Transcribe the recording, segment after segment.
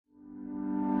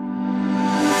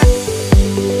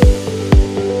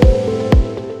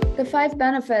The 5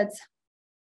 benefits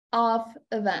of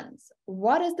events.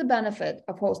 What is the benefit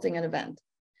of hosting an event?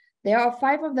 There are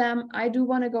 5 of them. I do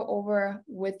want to go over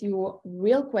with you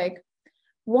real quick.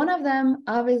 One of them,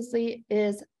 obviously,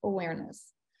 is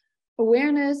awareness.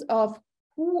 Awareness of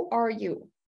who are you?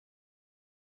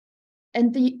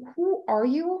 And the who are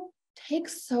you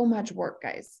takes so much work,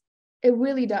 guys. It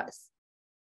really does.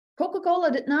 Coca-Cola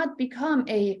did not become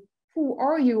a who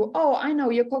are you? Oh, I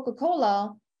know you're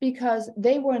Coca-Cola, because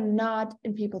they were not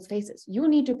in people's faces. You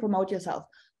need to promote yourself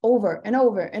over and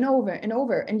over and over and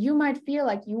over. And you might feel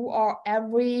like you are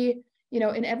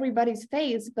in everybody's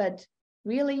face, but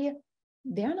really,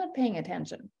 they're not paying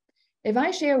attention. If I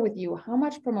share with you how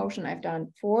much promotion I've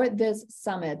done for this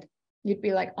summit, you'd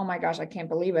be like, oh my gosh, I can't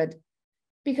believe it.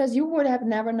 Because you would have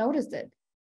never noticed it.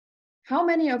 How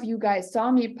many of you guys saw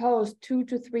me post 2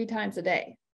 to 3 times a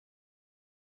day?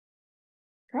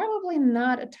 Probably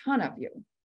not a ton of you.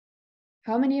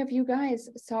 How many of you guys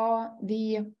saw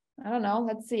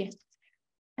let's see.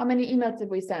 How many emails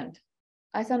did we send?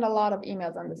 I sent a lot of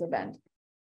emails on this event.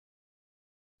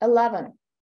 11,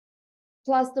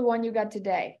 plus the one you got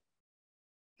today.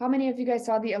 How many of you guys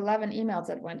saw the 11 emails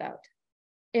that went out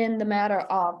in the matter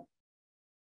of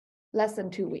less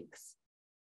than 2 weeks,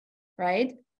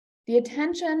 right? The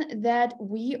attention that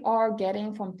we are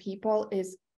getting from people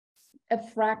is a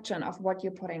fraction of what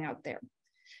you're putting out there.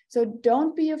 So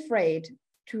don't be afraid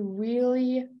to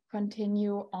really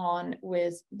continue on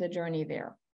with the journey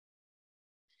there.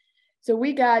 So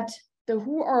we got the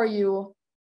who are you?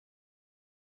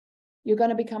 You're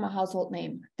going to become a household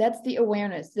name. That's the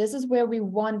awareness. This is where we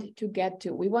want to get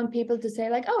to. We want people to say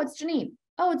like, oh, it's Janine.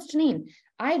 Oh, it's Janine.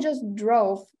 I just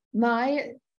drove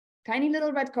my tiny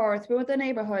little red car through the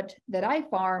neighborhood that I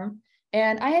farm,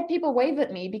 and I had people wave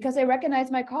at me because they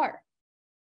recognized my car.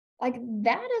 Like,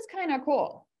 that is kind of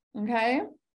cool, okay?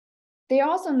 They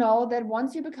also know that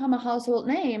once you become a household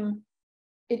name,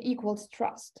 it equals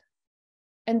trust.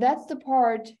 And that's the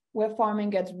part where farming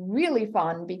gets really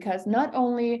fun, because not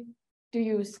only do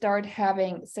you start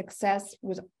having success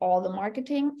with all the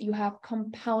marketing, you have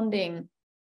compounding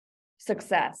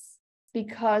success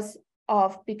because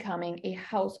of becoming a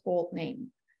household name.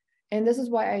 And this is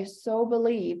why I so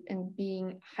believe in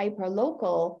being hyper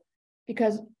local,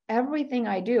 because everything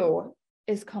I do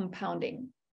is compounding.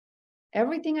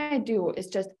 Everything I do is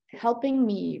just helping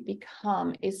me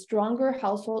become a stronger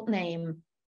household name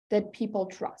that people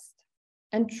trust.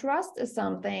 And trust is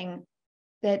something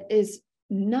that is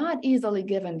not easily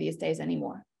given these days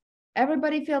anymore.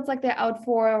 Everybody feels like they're out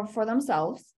for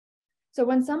themselves. So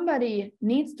when somebody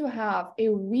needs to have a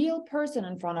real person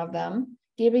in front of them,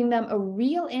 giving them a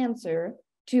real answer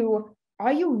to,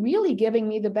 are you really giving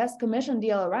me the best commission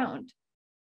deal around?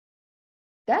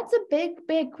 That's a big,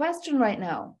 big question right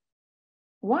now.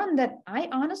 One that I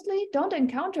honestly don't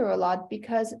encounter a lot,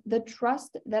 because the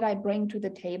trust that I bring to the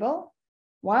table,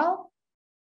 well,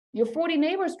 your 40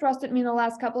 neighbors trusted me in the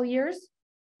last couple of years.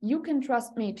 You can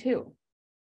trust me too.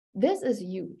 This is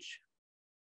huge.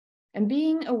 And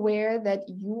being aware that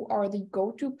you are the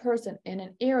go-to person in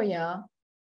an area,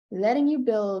 letting you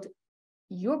build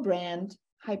your brand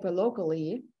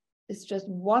hyper-locally is just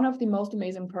one of the most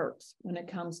amazing perks when it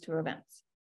comes to events.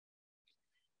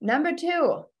 Number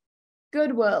 2,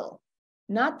 goodwill.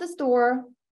 Not the store.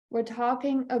 We're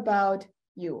talking about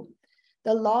you.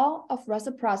 The law of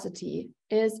reciprocity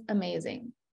is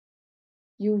amazing.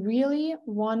 You really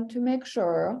want to make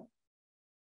sure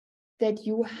that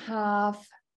you have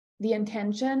the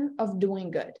intention of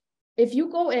doing good. If you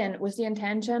go in with the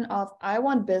intention of, I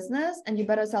want business and you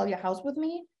better sell your house with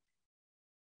me,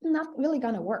 not really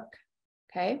gonna work,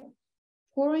 okay?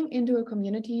 Pouring into a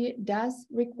community does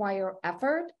require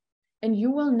effort, and you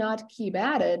will not keep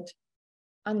at it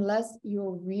unless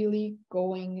you're really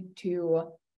going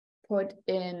to put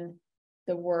in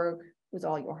the work with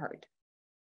all your heart.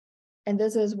 And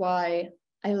this is why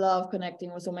I love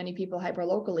connecting with so many people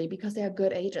hyper-locally, because they are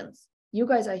good agents. You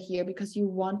guys are here because you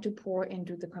want to pour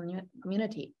into the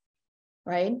community,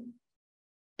 right?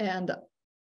 And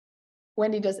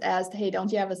Wendy just asked, hey, don't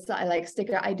you have a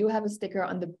sticker? I do have a sticker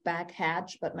on the back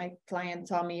hatch, but my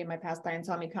past client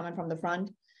saw me coming from the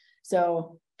front.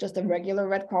 So just a regular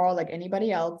red car like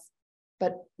anybody else,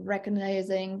 but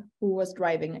recognizing who was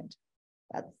driving it.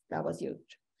 That was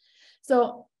huge.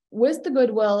 So with the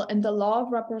goodwill and the law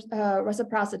of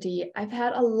reciprocity, I've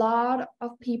had a lot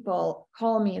of people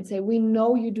call me and say, we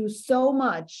know you do so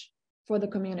much for the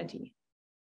community.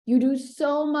 You do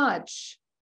so much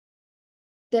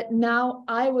that now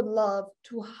I would love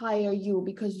to hire you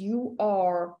because you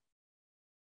are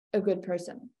a good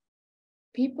person.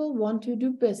 People want to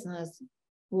do business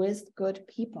with good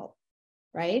people.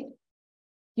 right?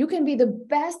 You can be the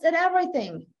best at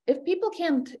everything. If people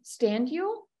can't stand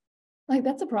you, like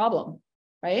that's a problem,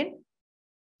 right?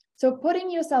 So putting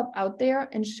yourself out there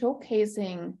and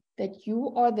showcasing that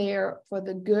you are there for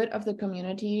the good of the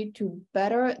community to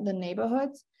better the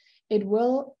neighborhoods, it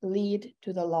will lead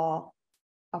to the law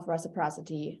of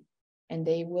reciprocity, and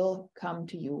they will come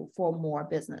to you for more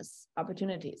business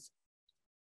opportunities.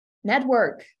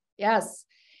 Network. Yes,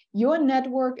 your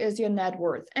network is your net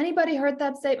worth. Anybody heard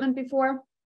that statement before?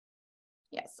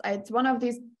 Yes, it's one of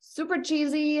these super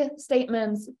cheesy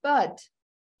statements, but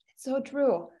it's so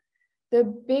true. The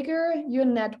bigger your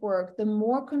network, the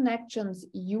more connections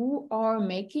you are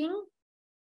making,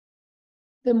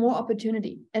 the more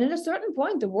opportunity. And at a certain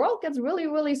point, the world gets really,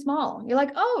 really small. You're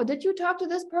like, oh, did you talk to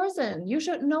this person? You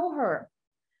should know her.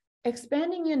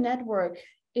 Expanding your network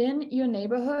in your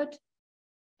neighborhood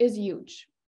is huge.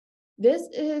 This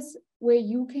is where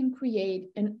you can create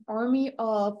an army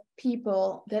of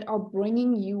people that are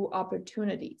bringing you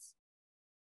opportunities.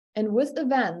 And with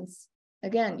events,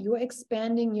 again, you're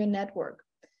expanding your network.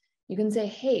 You can say,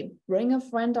 hey, bring a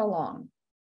friend along.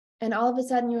 And all of a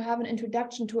sudden you have an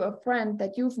introduction to a friend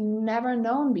that you've never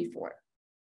known before.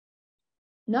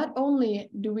 Not only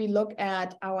do we look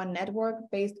at our network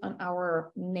based on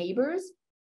our neighbors,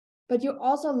 but you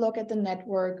also look at the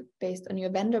network based on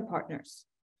your vendor partners.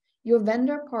 Your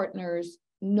vendor partners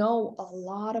know a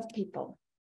lot of people.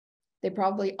 They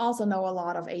probably also know a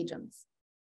lot of agents.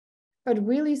 But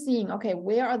really seeing, okay,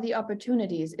 where are the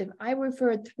opportunities? If I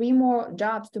referred 3 more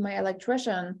jobs to my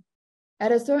electrician,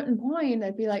 at a certain point,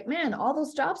 I'd be like, man, all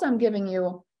those jobs I'm giving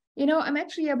you, I'm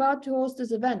actually about to host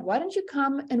this event. Why don't you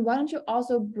come, and why don't you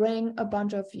also bring a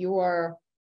bunch of your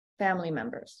family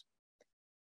members?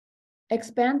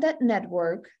 Expand that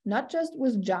network, not just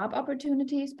with job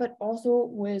opportunities, but also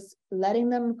with letting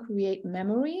them create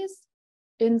memories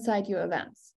inside your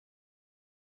events.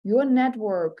 Your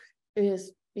network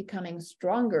is becoming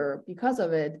stronger because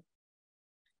of it.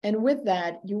 And with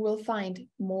that, you will find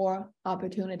more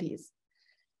opportunities.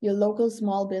 Your local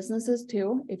small businesses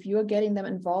too, if you're getting them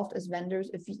involved as vendors,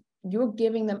 if you're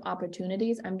giving them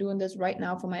opportunities, I'm doing this right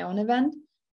now for my own event.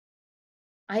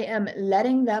 I am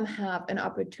letting them have an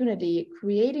opportunity,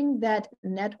 creating that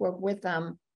network with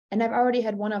them. And I've already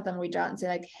had one of them reach out and say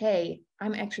like, hey,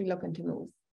 I'm actually looking to move.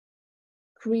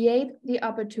 Create the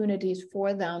opportunities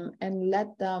for them and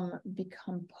let them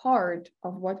become part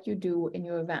of what you do in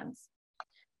your events.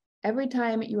 Every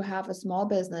time you have a small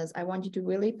business, I want you to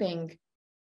really think,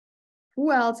 who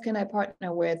else can I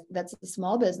partner with that's a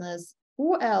small business?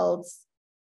 Who else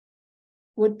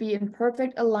would be in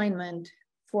perfect alignment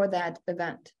for that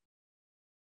event?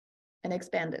 And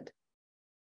expand it.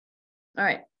 All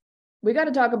right, we got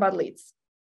to talk about leads.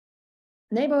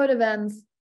 Neighborhood events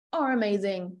are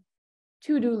amazing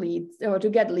to do leads or to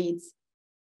get leads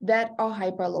that are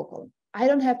hyper local. I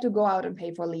don't have to go out and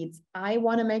pay for leads. I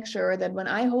want to make sure that when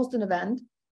I host an event,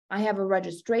 I have a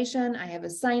registration, I have a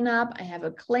sign up, I have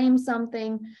a claim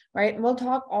something, right? And we'll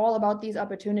talk all about these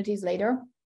opportunities later.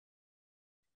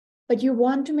 But you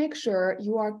want to make sure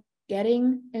you are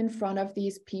getting in front of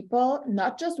these people,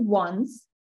 not just once,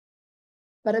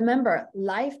 but remember,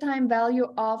 lifetime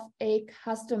value of a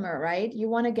customer, right? You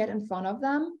want to get in front of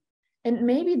them. And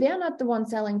maybe they're not the one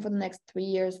selling for the next 3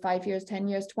 years, 5 years, 10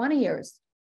 years, 20 years.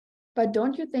 But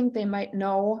don't you think they might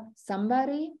know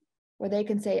somebody where they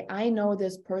can say, I know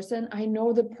this person. I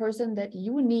know the person that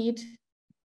you need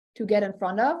to get in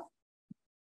front of.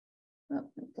 Oh,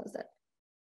 let me close that.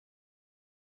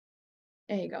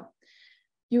 There you go.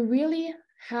 You really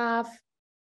have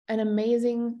an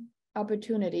amazing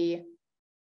opportunity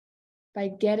by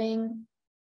getting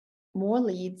more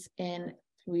leads in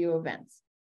through your events.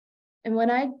 And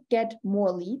when I get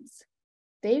more leads,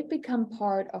 they've become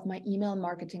part of my email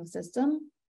marketing system,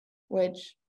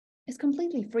 which is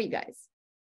completely free, guys.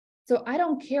 So I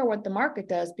don't care what the market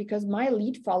does because my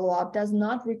lead follow-up does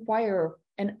not require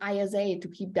an ISA to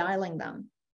keep dialing them.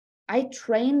 I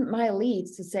train my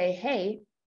leads to say, hey,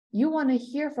 you want to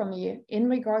hear from me in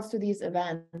regards to these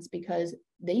events because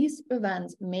these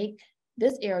events make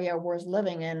this area worth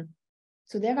living in.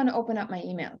 So they're going to open up my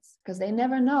emails because they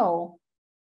never know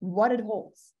what it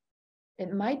holds.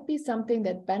 It might be something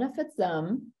that benefits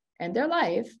them and their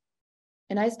life.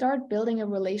 And I start building a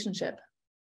relationship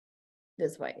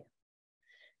this way.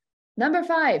 Number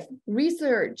 5,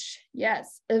 research.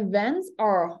 Yes, events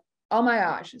are, oh my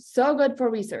gosh, so good for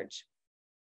research.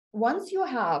 Once you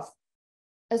have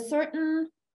a certain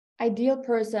ideal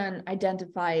person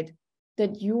identified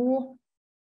that you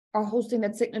are hosting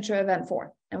that signature event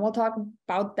for, and we'll talk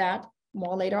about that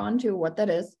more later on too, what that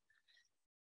is.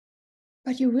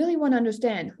 But you really want to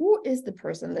understand, who is the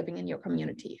person living in your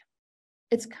community?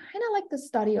 It's kind of like the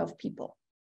study of people.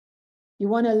 You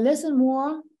want to listen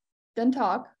more than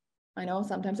talk. I know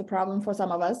sometimes a problem for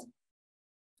some of us.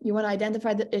 You want to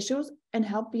identify the issues and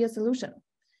help be a solution.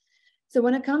 So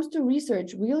when it comes to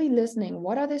research, really listening,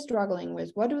 what are they struggling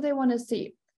with? What do they want to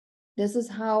see? This is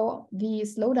how the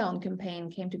slowdown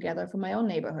campaign came together for my own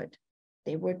neighborhood.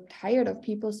 They were tired of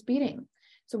people speeding.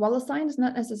 So while a sign is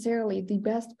not necessarily the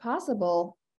best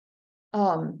possible,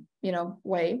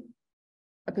 way,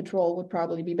 a patrol would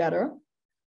probably be better.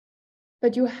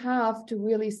 But you have to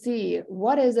really see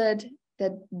what is it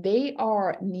that they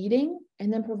are needing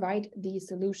and then provide the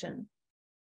solution.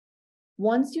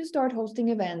 Once you start hosting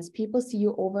events, people see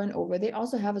you over and over. They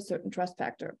also have a certain trust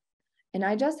factor. And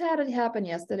I just had it happen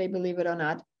yesterday, believe it or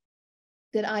not,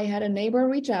 that I had a neighbor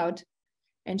reach out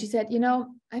and she said,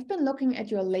 I've been looking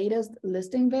at your latest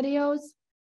listing videos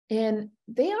and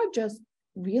they are just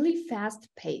really fast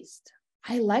paced.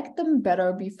 I liked them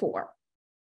better before.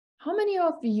 How many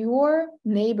of your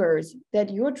neighbors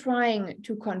that you're trying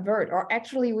to convert are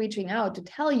actually reaching out to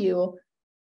tell you,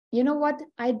 you know what,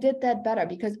 I did that better?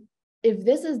 Because if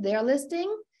this is their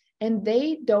listing and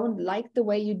they don't like the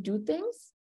way you do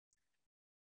things,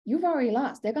 you've already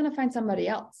lost. They're going to find somebody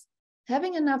else.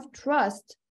 Having enough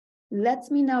trust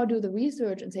lets me now do the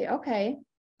research and say, okay,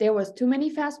 there was too many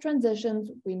fast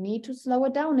transitions. We need to slow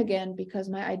it down again because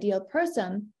my ideal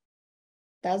person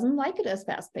doesn't like it as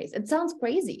fast paced. It sounds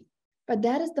crazy, but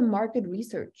that is the market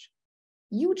research.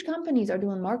 Huge companies are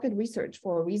doing market research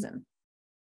for a reason,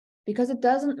 because it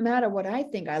doesn't matter what I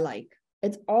think I like.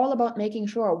 It's all about making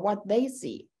sure what they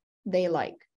see they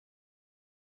like.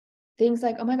 Things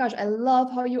like, oh my gosh, I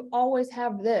love how you always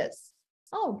have this.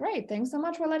 Oh, great. Thanks so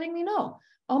much for letting me know.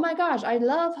 Oh my gosh, I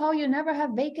love how you never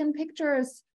have vacant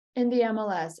pictures in the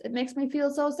MLS. It makes me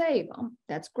feel so safe.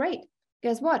 That's great.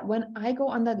 Guess what? When I go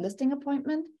on that listing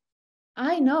appointment,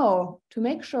 I know to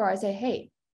make sure I say,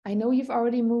 hey, I know you've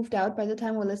already moved out by the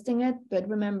time we're listing it, but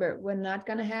remember, we're not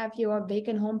going to have your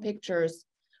vacant home pictures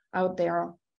out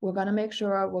there. We're going to make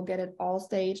sure we'll get it all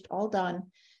staged, all done.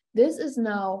 This is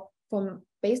now,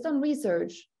 based on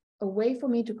research, a way for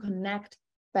me to connect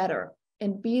better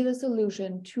and be the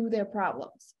solution to their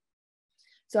problems.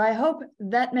 So I hope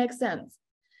that makes sense.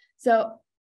 So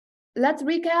let's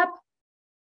recap.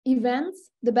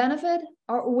 Events, the benefit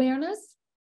are awareness,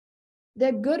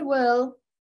 their goodwill,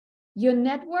 your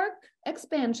network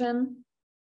expansion,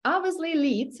 obviously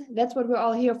leads, that's what we're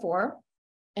all here for.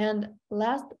 And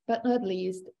last but not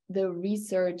least, the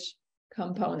research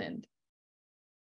component.